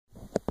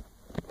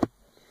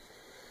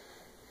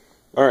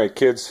Alright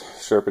kids,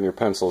 sharpen your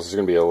pencils. There's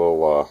going to be a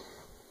little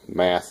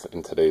math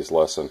in today's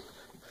lesson.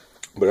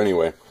 But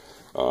anyway,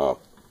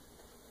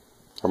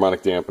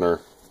 harmonic dampener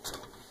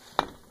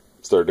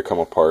started to come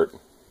apart.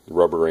 The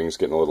rubber ring's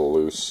getting a little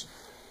loose.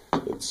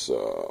 It's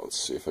let's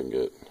see if I can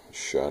get a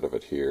shot of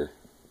it here.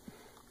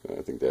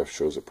 I think that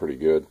shows it pretty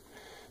good.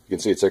 You can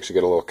see it's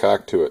actually got a little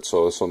cock to it,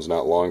 so this one's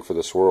not long for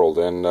this world.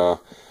 And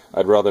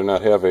I'd rather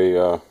not have a,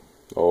 I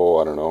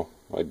don't know,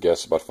 I'd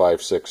guess about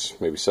 5, 6,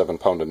 maybe 7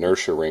 pound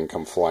inertia ring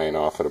come flying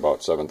off at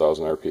about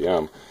 7,000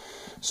 RPM.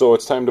 So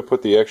it's time to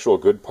put the actual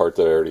good part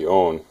that I already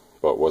own,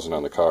 but wasn't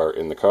on the car,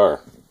 in the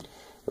car.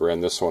 I ran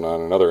this one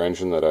on another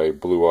engine that I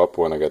blew up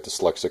when I got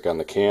dyslexic on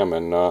the cam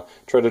and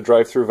tried to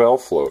drive through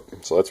valve float.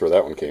 So that's where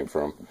that one came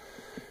from.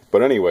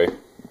 But anyway,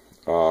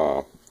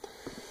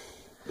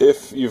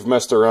 if you've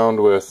messed around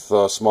with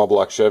small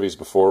block Chevys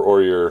before,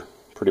 or you're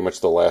pretty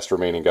much the last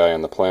remaining guy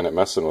on the planet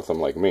messing with them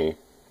like me,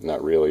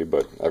 not really,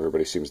 but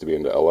everybody seems to be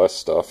into LS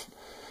stuff,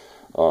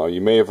 you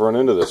may have run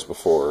into this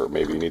before, or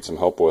maybe you need some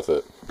help with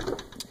it.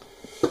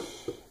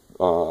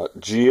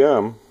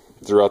 GM,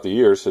 throughout the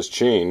years, has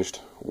changed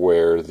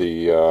where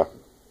the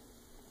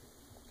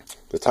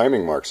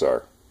timing marks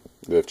are.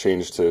 They've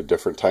changed to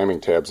different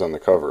timing tabs on the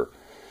cover.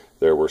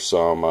 There were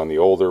some on the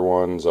older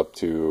ones up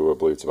to, I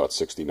believe it's about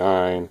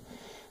 69.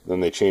 Then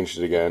they changed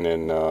it again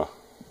in, I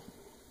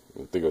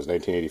think it was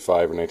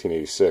 1985 or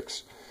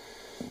 1986.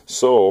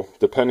 So,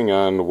 depending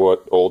on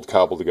what old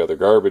cobbled together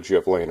garbage you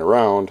have laying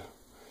around,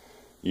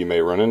 you may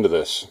run into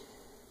this.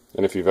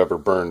 And if you've ever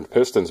burned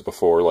pistons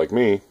before, like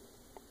me,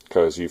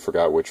 because you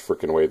forgot which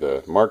frickin' way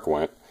the mark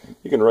went,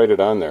 you can write it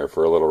on there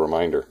for a little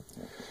reminder.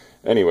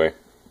 Anyway,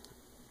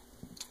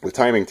 the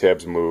timing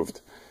tabs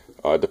moved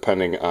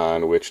depending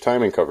on which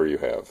timing cover you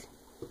have.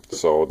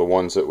 So the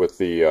ones that with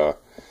the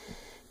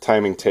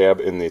timing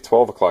tab in the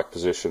 12 o'clock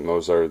position,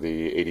 those are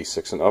the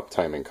 86 and up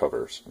timing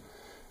covers.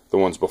 The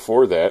ones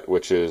before that,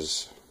 which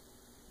is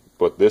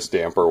what this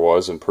damper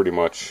was, and pretty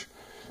much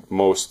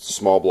most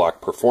small block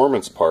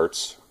performance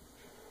parts,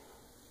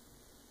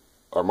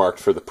 are marked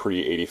for the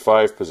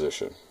pre-85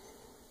 position.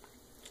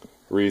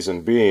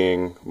 Reason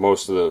being,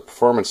 most of the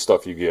performance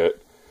stuff you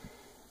get,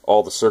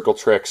 all the circle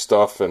track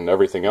stuff and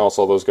everything else,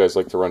 all those guys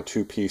like to run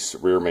 2-piece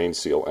rear main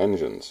seal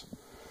engines.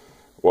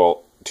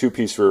 Well,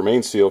 2-piece rear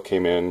main seal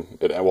came in,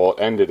 it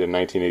ended in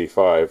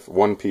 1985,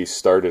 1-piece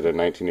started in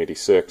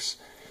 1986,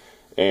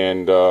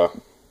 and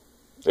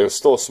it was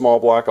still a small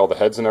block, all the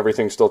heads and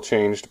everything still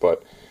changed,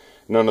 but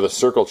none of the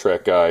circle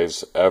track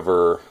guys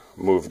ever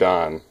moved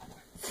on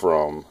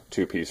from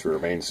 2-piece rear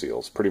main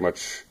seals. Pretty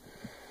much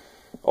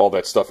all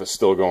that stuff is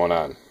still going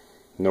on.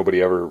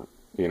 Nobody ever,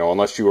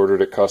 unless you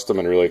ordered it custom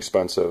and really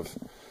expensive,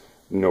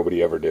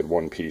 nobody ever did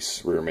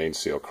 1-piece rear main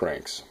seal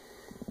cranks.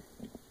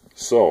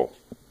 So,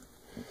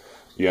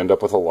 you end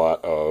up with a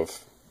lot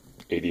of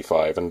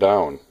 85 and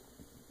down.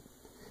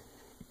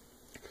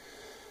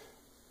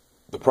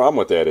 The problem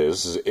with that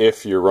is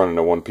if you're running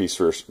a 1-piece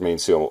rear main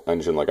seal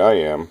engine like I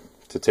am,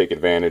 to take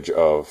advantage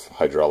of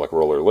hydraulic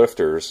roller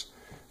lifters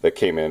that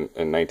came in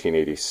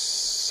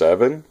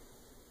 1987,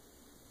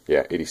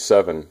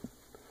 87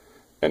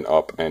 and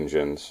up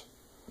engines.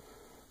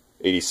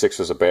 86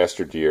 was a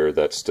bastard year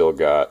that still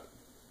got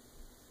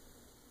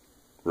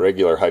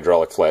regular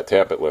hydraulic flat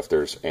tappet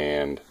lifters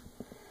and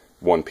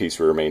 1-piece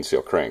rear main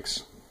seal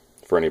cranks.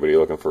 For anybody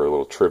looking for a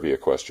little trivia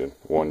question,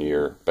 1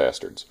 year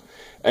bastards.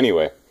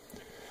 Anyway,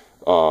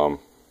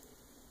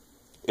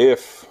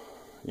 if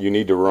you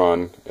need to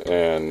run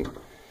an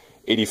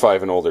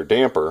 85 and older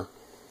damper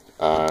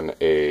on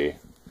a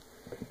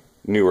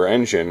newer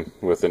engine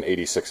with an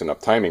 86 and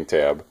up timing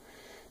tab,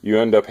 you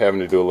end up having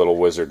to do a little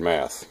wizard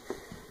math.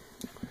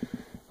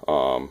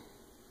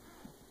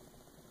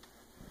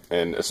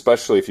 And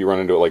especially if you run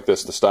into it like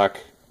this, the stock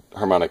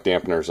harmonic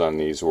dampeners on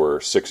these were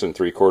 6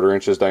 3/4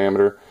 inches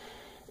diameter.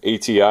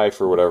 ATI,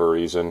 for whatever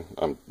reason,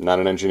 I'm not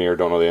an engineer,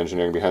 don't know the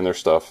engineering behind their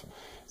stuff,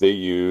 they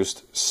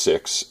used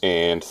 6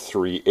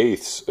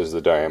 3/8 as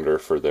the diameter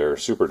for their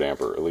super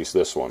damper, at least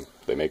this one.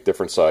 They make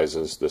different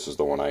sizes. This is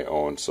the one I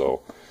own,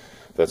 so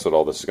that's what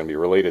all this is going to be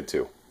related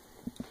to.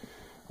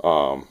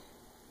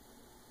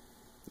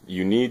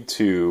 You need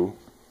to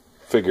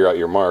figure out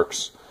your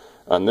marks.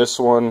 On this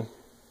one,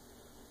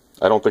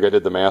 I don't think I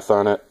did the math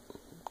on it,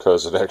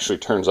 because it actually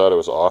turns out it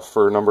was off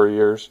for a number of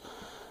years,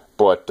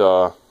 but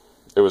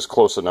it was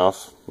close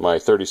enough. My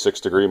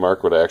 36 degree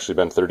mark would have actually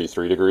been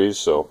 33 degrees,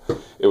 so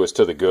it was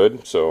to the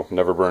good, so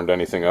never burned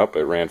anything up.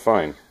 It ran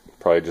fine.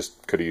 Probably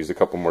just could have used a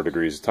couple more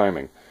degrees of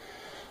timing.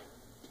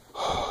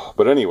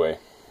 But anyway,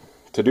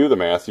 to do the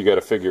math, you got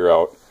to figure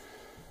out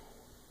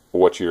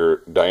what your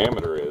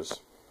diameter is.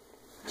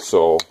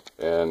 So,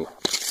 and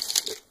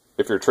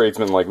if you're a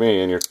tradesman like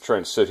me and you're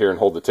trying to sit here and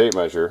hold the tape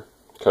measure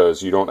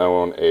because you don't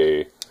own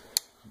a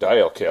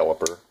dial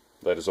caliper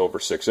that is over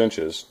 6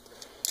 inches,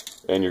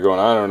 and you're going,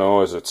 I don't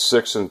know, is it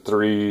 6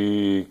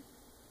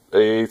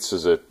 3/8?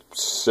 Is it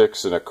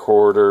 6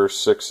 1/4?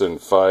 6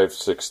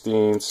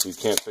 5/16? You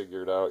can't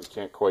figure it out. You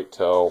can't quite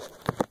tell,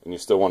 and you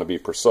still want to be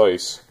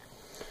precise.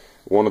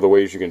 One of the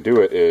ways you can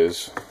do it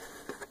is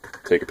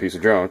take a piece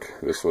of junk.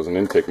 This was an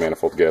intake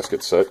manifold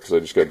gasket set because I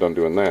just got done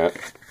doing that.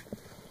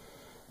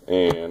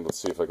 And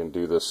let's see if I can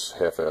do this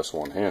half-ass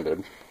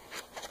one-handed.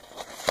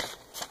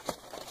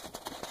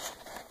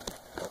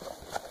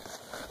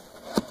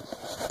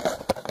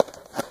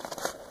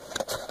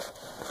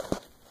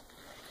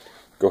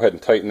 Go ahead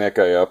and tighten that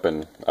guy up,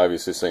 and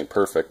obviously this ain't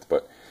perfect,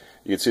 but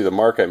you can see the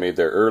mark I made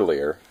there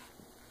earlier.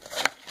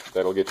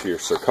 That'll get you your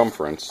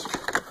circumference.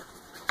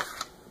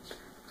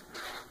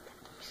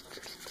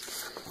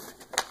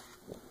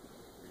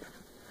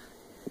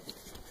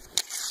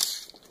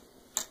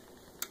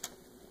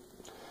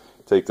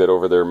 Take that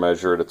over there,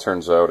 measure it. It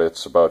turns out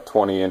it's about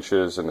 20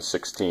 inches and a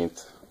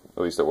 1/16.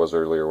 At least it was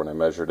earlier when I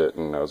measured it,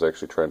 and I was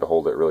actually trying to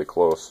hold it really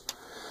close.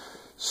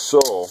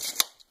 So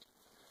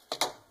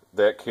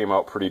that came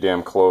out pretty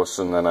damn close,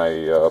 and then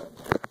I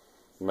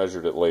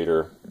measured it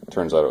later.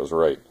 Turns out it was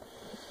right.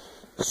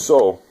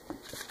 So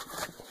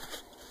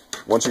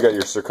once you got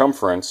your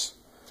circumference,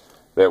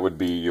 that would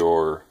be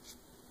your,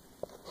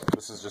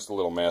 this is just a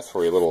little math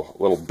for you,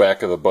 little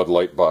back of the Bud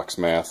Light box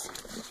math.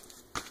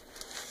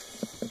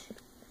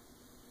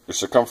 Your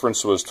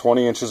circumference was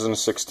 20 inches and a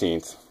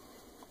 1/16.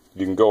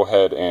 You can go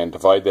ahead and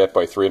divide that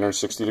by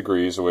 360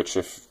 degrees, which,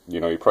 if you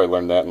probably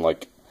learned that in,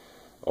 like,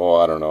 oh,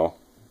 I don't know,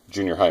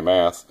 junior high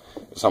math,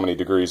 is how many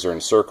degrees are in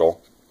a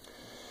circle.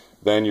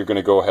 Then you're going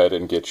to go ahead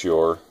and get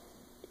your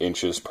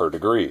inches per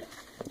degree.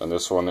 On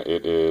this one,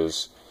 it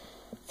is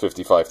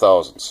 55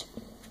 thousandths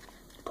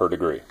per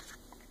degree.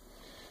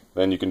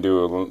 Then you can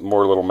do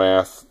more little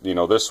math.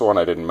 This one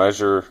I didn't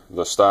measure,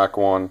 the stock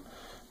one,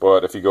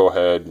 but if you go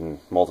ahead and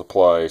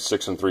multiply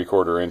 6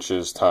 3/4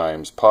 inches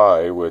times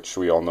pi, which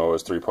we all know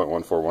is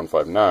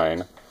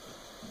 3.14159,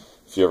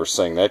 if you ever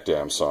sang that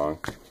damn song,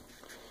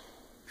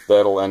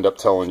 that'll end up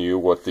telling you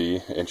what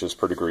the inches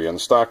per degree on the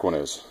stock one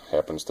is.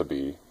 Happens to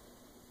be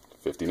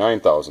 59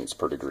 thousandths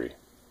per degree.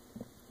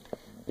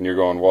 And you're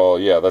going, well,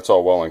 yeah, that's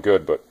all well and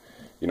good, but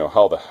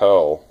how the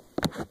hell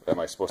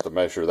am I supposed to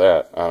measure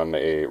that on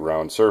a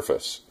round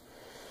surface?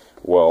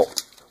 Well,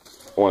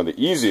 one of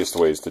the easiest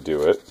ways to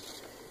do it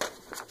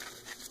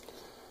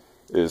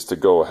is to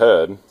go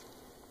ahead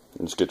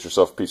and just get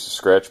yourself a piece of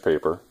scratch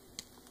paper.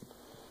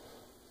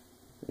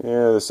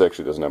 Yeah, this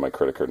actually doesn't have my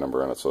credit card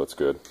number on it, so that's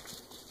good.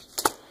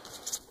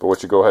 But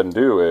what you go ahead and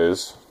do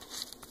is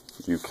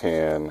you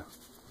can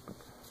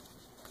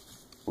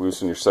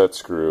loosen your set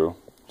screw,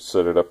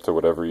 set it up to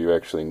whatever you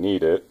actually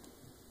need it.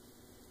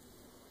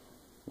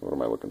 What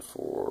am I looking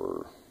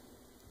for?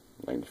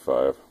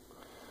 95.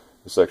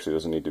 This actually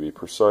doesn't need to be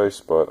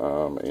precise, but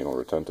I'm anal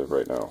retentive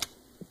right now.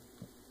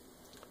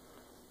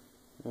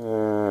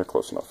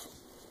 Close enough.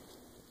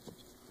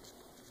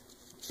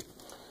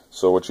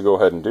 So what you go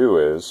ahead and do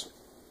is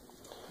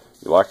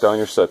you lock down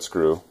your set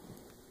screw.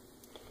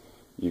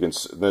 You can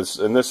this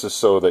is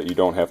so that you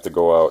don't have to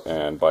go out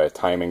and buy a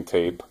timing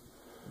tape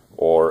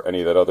or any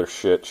of that other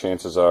shit.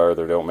 Chances are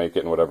they don't make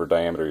it in whatever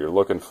diameter you're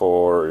looking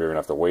for, or you're gonna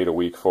have to wait a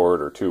week for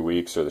it, or 2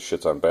 weeks, or the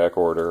shit's on back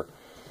order.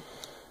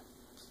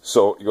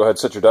 So you go ahead and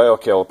set your dial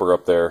caliper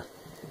up there.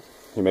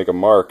 You make a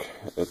mark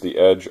at the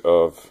edge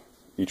of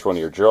each one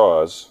of your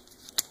jaws.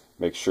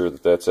 Make sure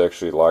that that's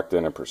actually locked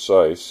in and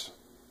precise.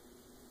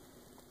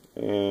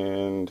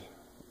 And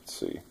let's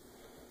see,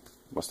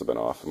 must have been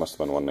off. It must have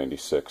been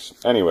 196.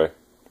 Anyway,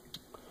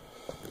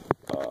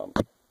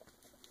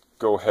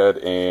 go ahead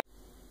and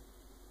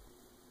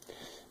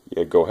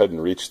go ahead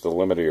and reach the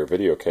limit of your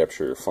video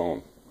capture your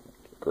phone.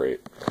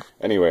 Great.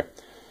 Anyway,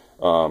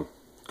 go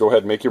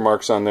ahead and make your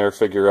marks on there.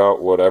 Figure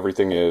out what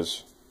everything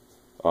is.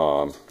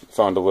 Found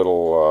a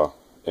little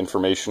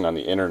information on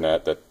the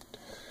internet that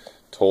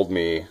told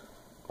me,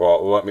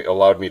 well,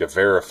 allowed me to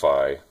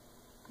verify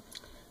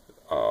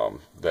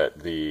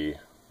that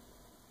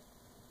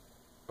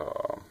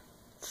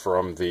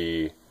from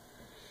the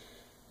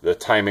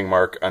timing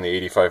mark on the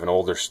 85 and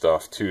older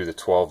stuff to the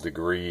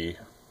 12-degree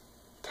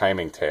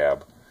timing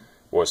tab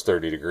was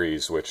 30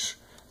 degrees, which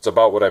it's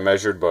about what I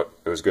measured, but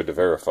it was good to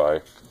verify.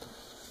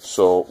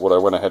 So what I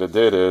went ahead and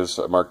did is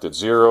I marked it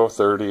 0,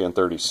 30, and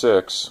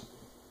 36,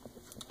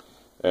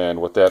 and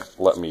what that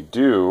let me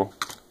do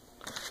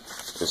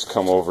is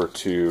come over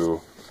to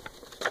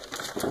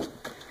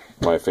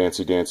my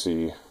fancy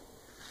dancy,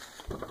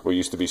 what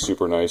used to be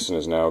super nice and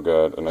has now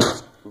got a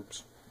nice,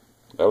 oops,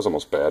 that was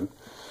almost bad,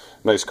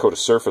 nice coat of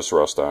surface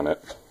rust on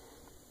it.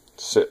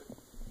 Sit.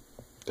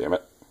 Damn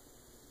it.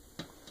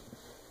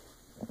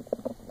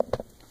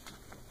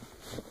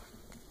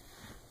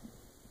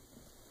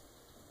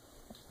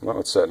 Well,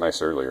 it sat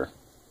nice earlier.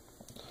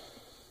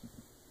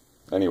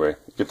 Anyway,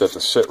 get that to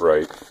sit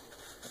right.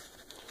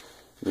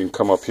 You can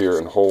come up here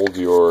and hold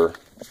your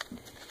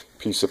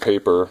piece of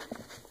paper.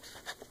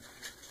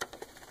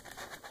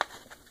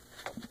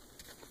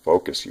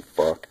 Focus, you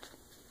fuck.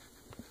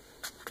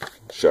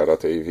 Shout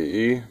out to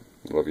AVE.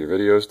 Love your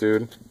videos,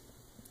 dude.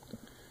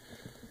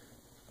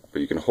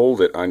 But you can hold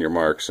it on your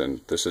marks,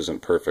 and this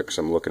isn't perfect,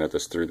 so I'm looking at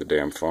this through the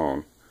damn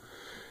phone.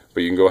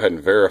 But you can go ahead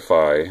and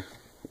verify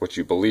what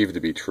you believe to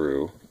be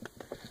true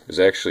is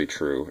actually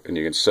true, and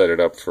you can set it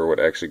up for what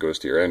actually goes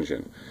to your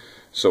engine.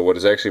 So what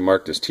is actually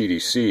marked as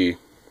TDC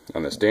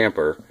on this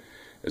damper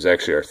is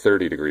actually our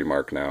 30 degree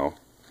mark now.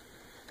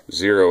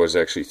 0 is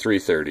actually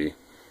 330,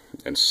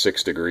 and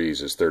 6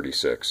 degrees is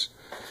 36.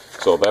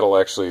 So that'll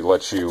actually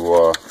let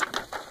you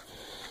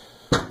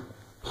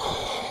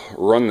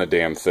run the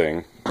damn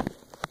thing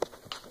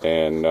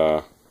and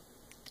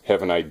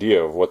have an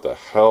idea of what the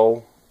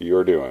hell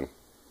you're doing.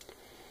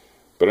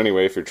 But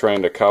anyway, if you're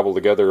trying to cobble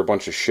together a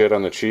bunch of shit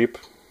on the cheap,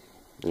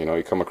 you know,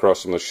 you come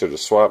across some of this shit at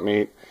swap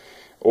meet,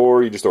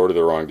 or you just order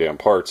the wrong damn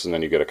parts and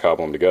then you got to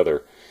cobble them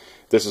together.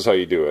 This is how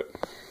you do it.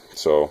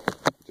 So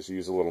just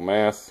use a little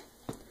math,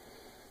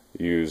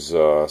 use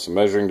some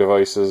measuring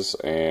devices,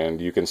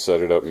 and you can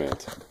set it up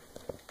mint.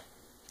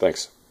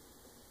 Thanks.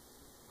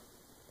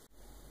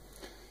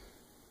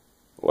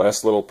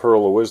 Last little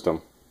pearl of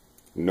wisdom.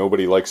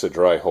 Nobody likes a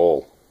dry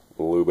hole.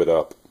 Lube it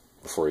up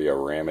before you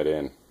ram it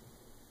in.